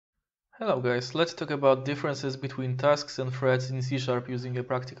Hello guys, let's talk about differences between tasks and threads in C# using a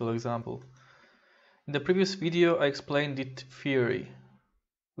practical example. In the previous video I explained the theory.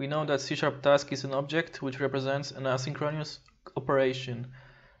 We know that C# task is an object which represents an asynchronous operation.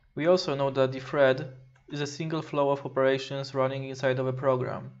 We also know that the thread is a single flow of operations running inside of a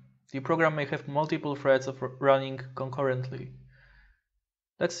program. The program may have multiple threads running concurrently.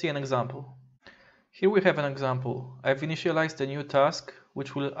 Let's see an example. Here we have an example. I've initialized a new task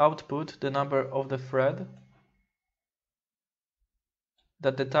which will output the number of the thread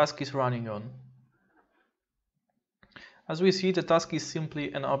that the task is running on. As we see, the task is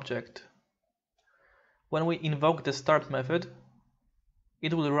simply an object. When we invoke the start method,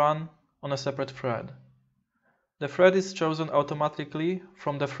 it will run on a separate thread. The thread is chosen automatically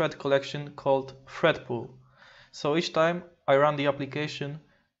from the thread collection called thread pool. So each time I run the application,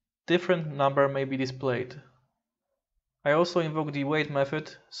 different number may be displayed. I also invoke the wait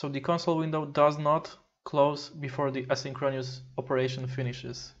method, so the console window does not close before the asynchronous operation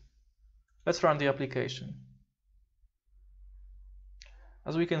finishes. Let's run the application.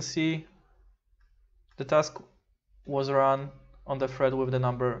 As we can see, the task was run on the thread with the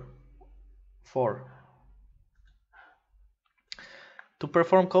number 4. To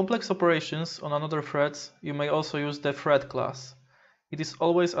perform complex operations on another threads, you may also use the thread class. It is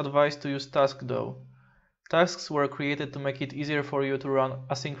always advised to use task though. Tasks were created to make it easier for you to run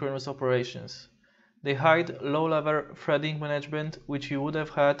asynchronous operations. They hide low-level threading management which you would have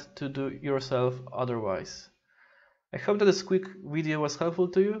had to do yourself otherwise. I hope that this quick video was helpful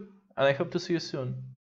to you, and I hope to see you soon.